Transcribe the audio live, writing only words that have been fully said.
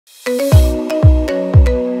What's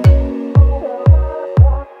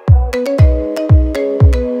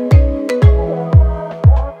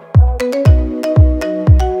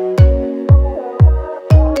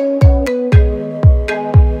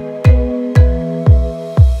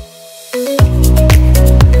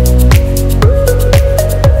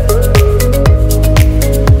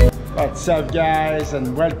up guys,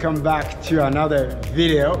 and welcome back to another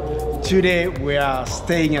video. Today we are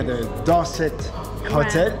staying at the Dorsett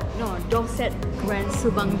Hotel. Dorsett Grand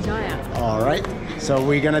Subang Jaya. Alright, so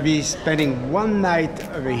we're gonna be spending one night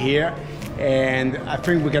over here, and I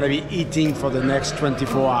think we're gonna be eating for the next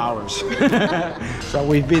 24 hours. So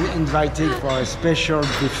we've been invited for a special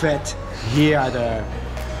buffet here at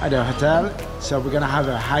the hotel. So we're gonna have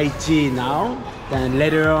a high tea now, then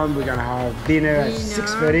later on we're gonna have dinner at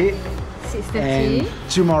 6:30. And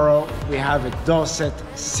tomorrow we have a Dorsett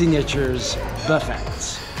Signatures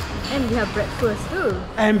buffet. And we have breakfast too.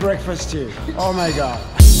 And breakfast too. Oh my god.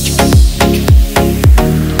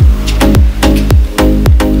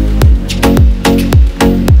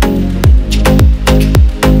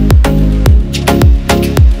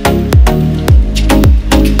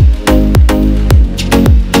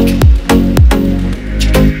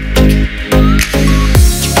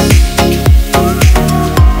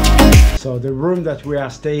 So the room that we are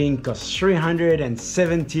staying costs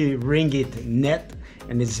 370 ringgit net,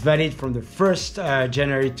 and it's valid from the 1st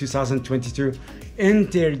January 2022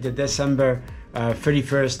 until the December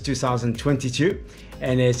 31st 2022,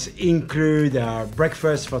 and it's include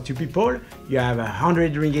breakfast for 2 people. You have a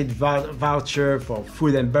 100 ringgit voucher for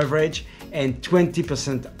food and beverage, and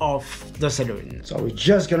 20% off the saloon. So we're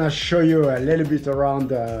just gonna show you a little bit around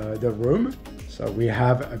the room. So we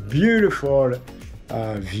have a beautiful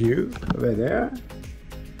view over there.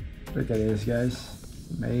 Look at this, guys,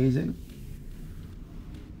 amazing.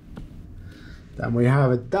 Then we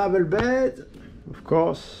have a double bed, of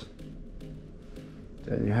course.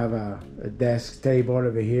 Then you have a desk table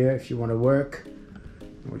over here if you want to work.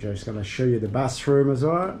 We're just gonna show you the bathroom as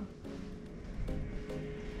well.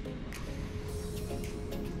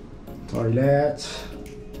 Toilet,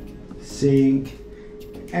 sink,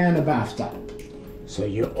 and a bathtub. So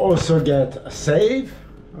you also get a safe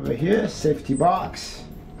over here, safety box.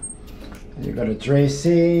 And you got a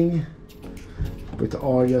dressing, put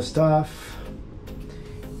all your stuff.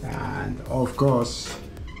 And of course,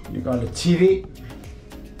 you got a TV.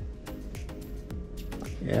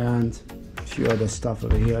 And a few other stuff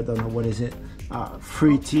over here, I don't know what is it.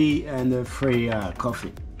 Free tea and a free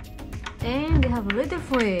coffee. And they have a little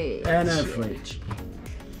fridge. And a fridge.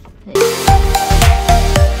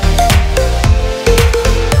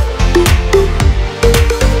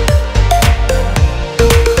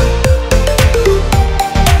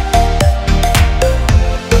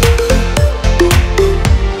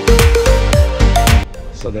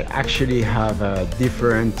 So they actually have a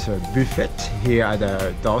different buffet here at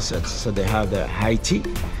the Dorsett. So they have the high tea,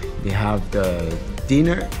 they have the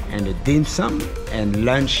dinner and the dim sum, and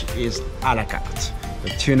lunch is a la carte.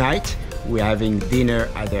 But tonight we're having dinner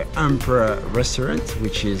at the Emperor restaurant,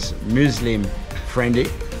 which is Muslim friendly,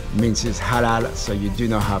 means it's halal, so you do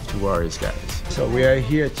not have to worry, guys. So we are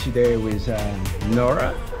here today with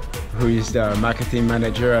Nora, who is the marketing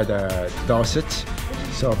manager at the Dorsett.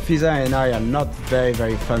 So Fiza and I are not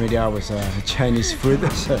very familiar with Chinese food,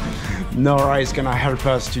 so Nora is gonna help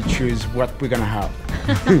us to choose what we're gonna have.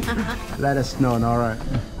 Let us know, Nora.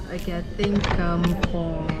 Okay, I think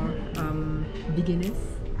for beginners,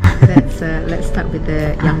 let's start with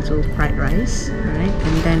the Yangzhou fried rice, alright?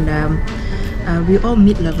 And then we're all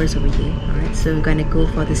meat lovers over here, alright? So we're gonna go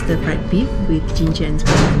for the stir-fried beef with ginger and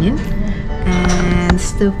spring onion, and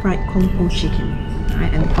stir-fried Kung Po chicken.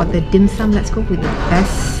 And for the dim sum, let's go with the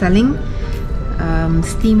best-selling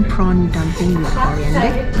steamed prawn dumpling with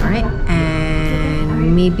coriander. Alright,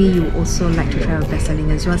 and maybe you also like to try our best-selling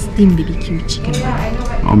as well, steamed BBQ chicken.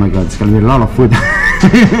 Oh my god, it's gonna be a lot of food.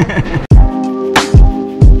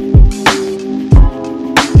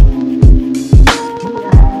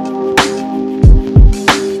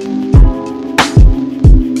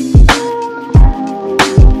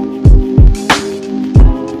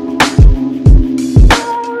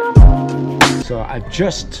 I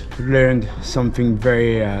just learned something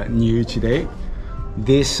very new today.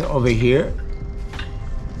 This over here,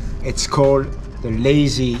 it's called the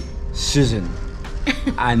Lazy Susan.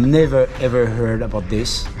 I never ever heard about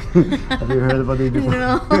this. Have you heard about it before?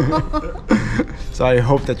 No. So I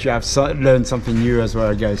hope that you have learned something new as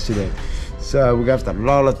well, guys, today. So we got a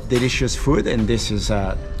lot of delicious food, and this is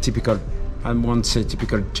typical, I won't say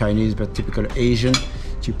typical Chinese, but typical Asian.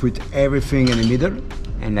 You put everything in the middle,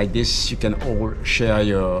 and like this you can all share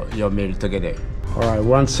your meal together. All right,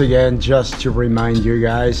 once again, just to remind you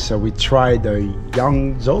guys, so we tried the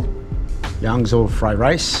Yangzhou fried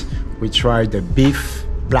rice, we tried the beef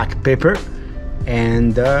black pepper,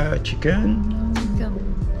 and chicken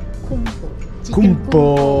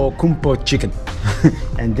kumpo chicken.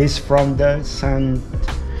 And this from the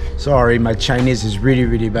sorry, my Chinese is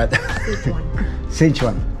really bad.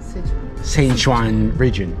 Sichuan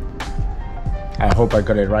region. I hope I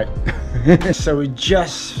got it right. So we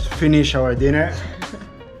just finished our dinner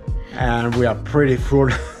and we are pretty full.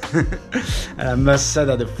 And I must say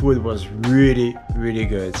that the food was really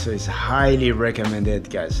good, so it's highly recommended,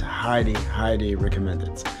 guys. Highly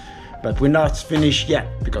recommended. But we're not finished yet,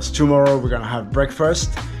 because tomorrow we're gonna have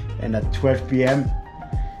breakfast, and at 12 p.m.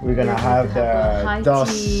 we're gonna have the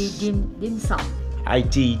dim sum.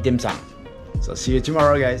 IT dim sum. So see you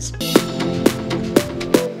tomorrow, guys.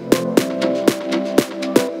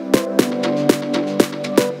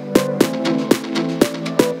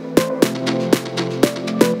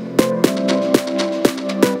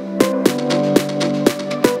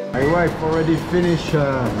 My wife already finished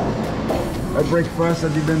a breakfast. I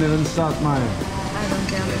didn't even start mine. I don't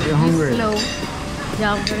care. You're hungry? Slow.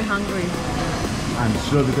 Yeah, I'm very hungry. I'm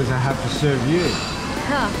slow because I have to serve you.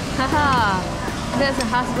 Haha. That's a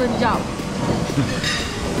husband job.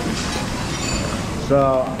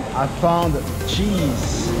 So I found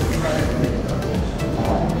cheese.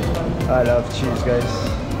 I love cheese, guys.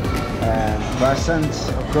 And croissants,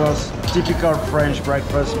 of course, typical French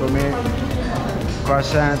breakfast for me.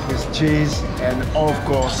 Croissant with cheese, and of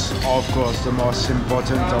course, the most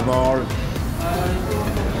important of all,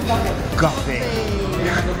 coffee.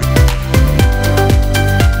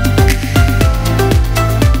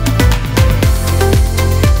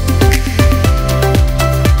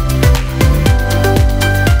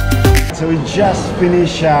 So we just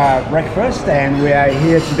finished breakfast, and we are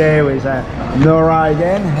here today with Nora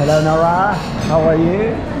again. Hello Nora, how are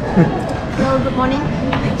you? Hello, good morning.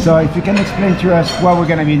 So if you can explain to us what we're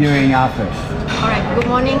going to be doing after. Alright, good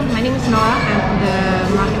morning. My name is Nora. I'm the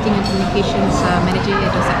Marketing and Communications Manager at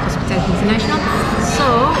Dorsett Hotel International.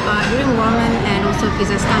 So during Ramadan and also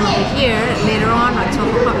Fiza's time over here, later on at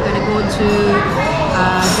 12 o'clock we're going to go to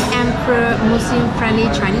the Emperor Muslim friendly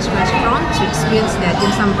Chinese restaurant to experience their dim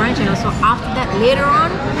sum brunch, and also after that later on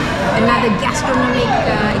another gastronomic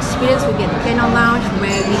experience. We get the Piano Lounge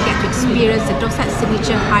where we get to experience the Dorsett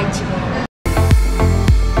signature high tea.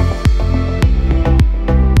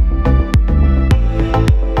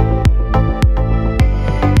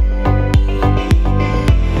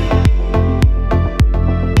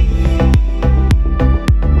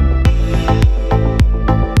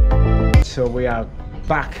 So we are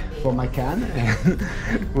back for Macan, and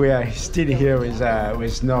we are still here with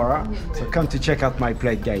Nora. So come to check out my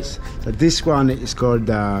plate, guys. So this one is called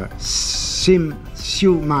siu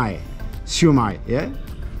mai, yeah?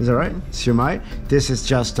 Is that right? Siu mai. This is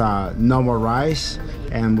just normal rice,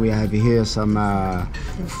 and we have here some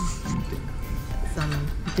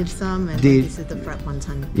Dim sum, and this is the fried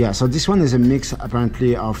wonton. yeah. So this one is a mix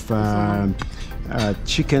apparently of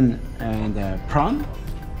chicken and prawn.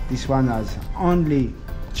 This one has only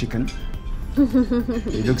chicken.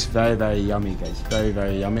 It looks very yummy, guys.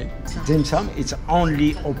 Very yummy. Dim sum, it's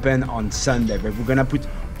only open on Sunday, but we're gonna put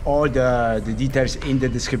all the details in the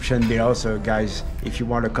description below. So guys, if you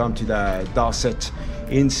want to come to the Dorsett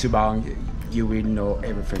in Subang, you will know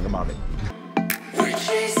everything about it. We're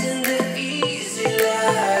chasing the easy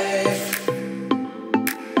life.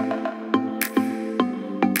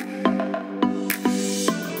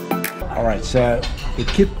 All right, so they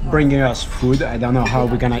keep bringing us food. I don't know how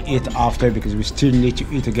we're gonna eat after, because we still need to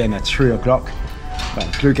eat again at 3 o'clock.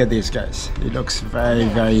 But look at this, guys. It looks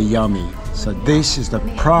very yummy. So this is the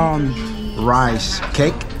prawn rice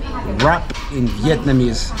cake wrapped in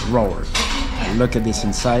Vietnamese roll. Look at this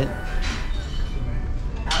inside.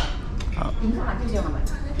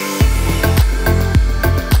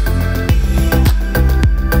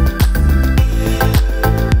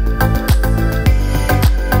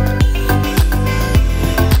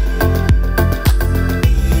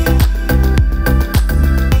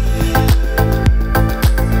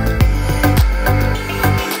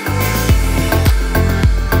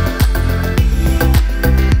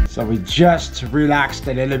 So we just relaxed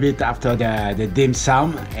a little bit after the dim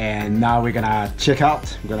sum, and now we're gonna check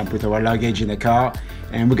out. We're gonna put our luggage in the car,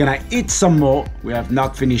 and we're gonna eat some more. We have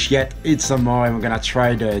not finished yet. Eat some more, and we're gonna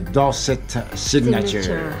try the Dorsett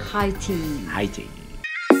signature high tea. high tea.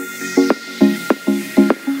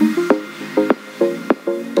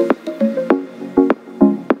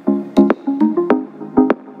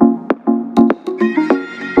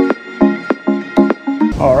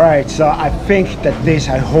 Alright, so I think that this,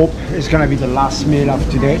 I hope, is gonna be the last meal of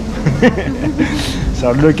today.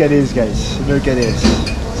 So look at this, guys, look at this.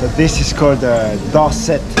 So this is called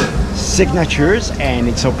Dorsett Signatures, and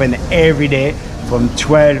it's open every day from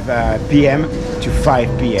 12 p.m. to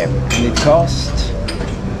 5 p.m. and it costs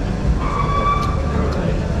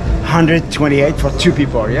 128 for 2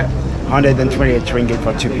 people, yeah? 128 ringgit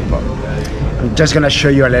for 2 people. I'm just gonna show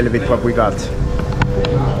you a little bit what we got.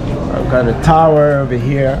 I've got a tower over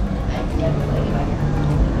here.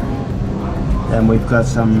 Then we've got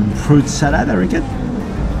some fruit salad, I reckon.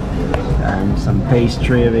 And some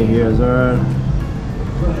pastry over here as well.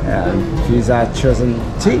 And these are chosen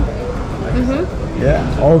tea.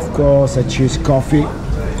 Yeah, of course I choose coffee.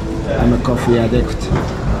 I'm a coffee addict.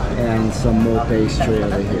 And some more pastry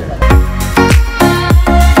over here.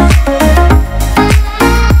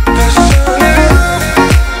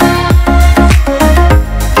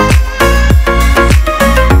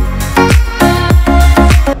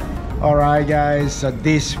 Alright guys, so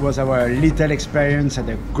this was our little experience at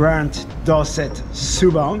the Grand Dorsett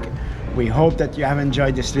Subang. We hope that you have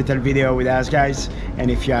enjoyed this little video with us, guys, and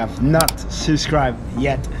if you have not subscribed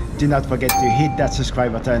yet, do not forget to hit that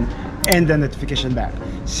subscribe button and the notification bell.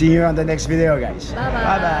 See you on the next video, guys. Bye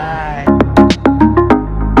bye. Bye bye.